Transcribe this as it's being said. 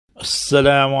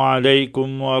Assalamu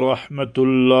alaikum wa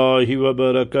rahmatullahi wa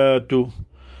barakatuh.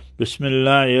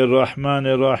 Bismillahir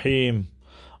Rahmanir Rahim.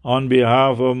 On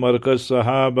behalf of Markaz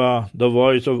Sahaba, the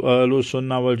voice of Ahlus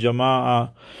Sunnah wal Jama'ah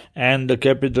and the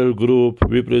Capital Group,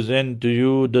 we present to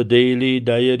you the daily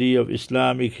diary of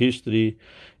Islamic history.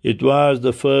 It was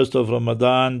the 1st of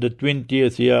Ramadan, the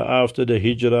 20th year after the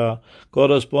Hijrah,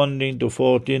 corresponding to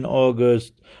 14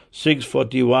 August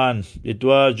 641. It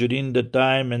was during the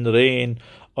time and reign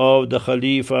of the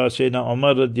Khalifa Sayyidina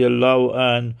Umar radiallahu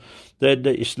anh that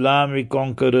the Islamic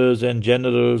conquerors and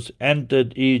generals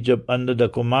entered Egypt under the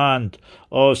command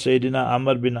of Sayyidina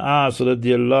Amr bin As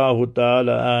radiallahu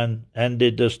ta'ala anh, and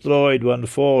they destroyed one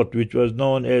fort which was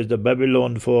known as the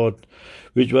Babylon fort,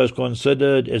 which was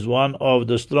considered as one of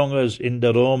the strongest in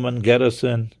the Roman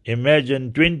garrison.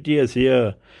 Imagine 20th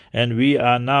year, and we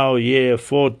are now year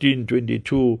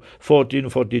 1442. So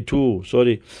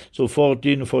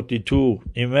 1442.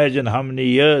 Imagine how many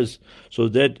years. So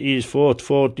that is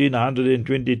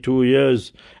 1422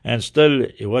 years. And still,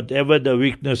 whatever the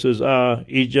weaknesses are,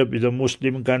 Egypt is a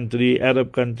Muslim country,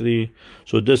 Arab country.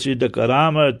 So this is the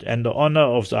karamat and the honor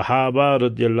of Sahaba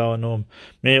radiallahu anhum.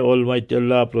 May Almighty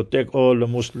Allah protect all the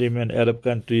Muslim and Arab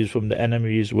countries from the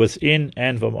enemies within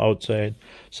and from outside.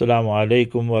 Assalamu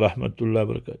alaikum wa rahmatullahi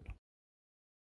wa barakatuh.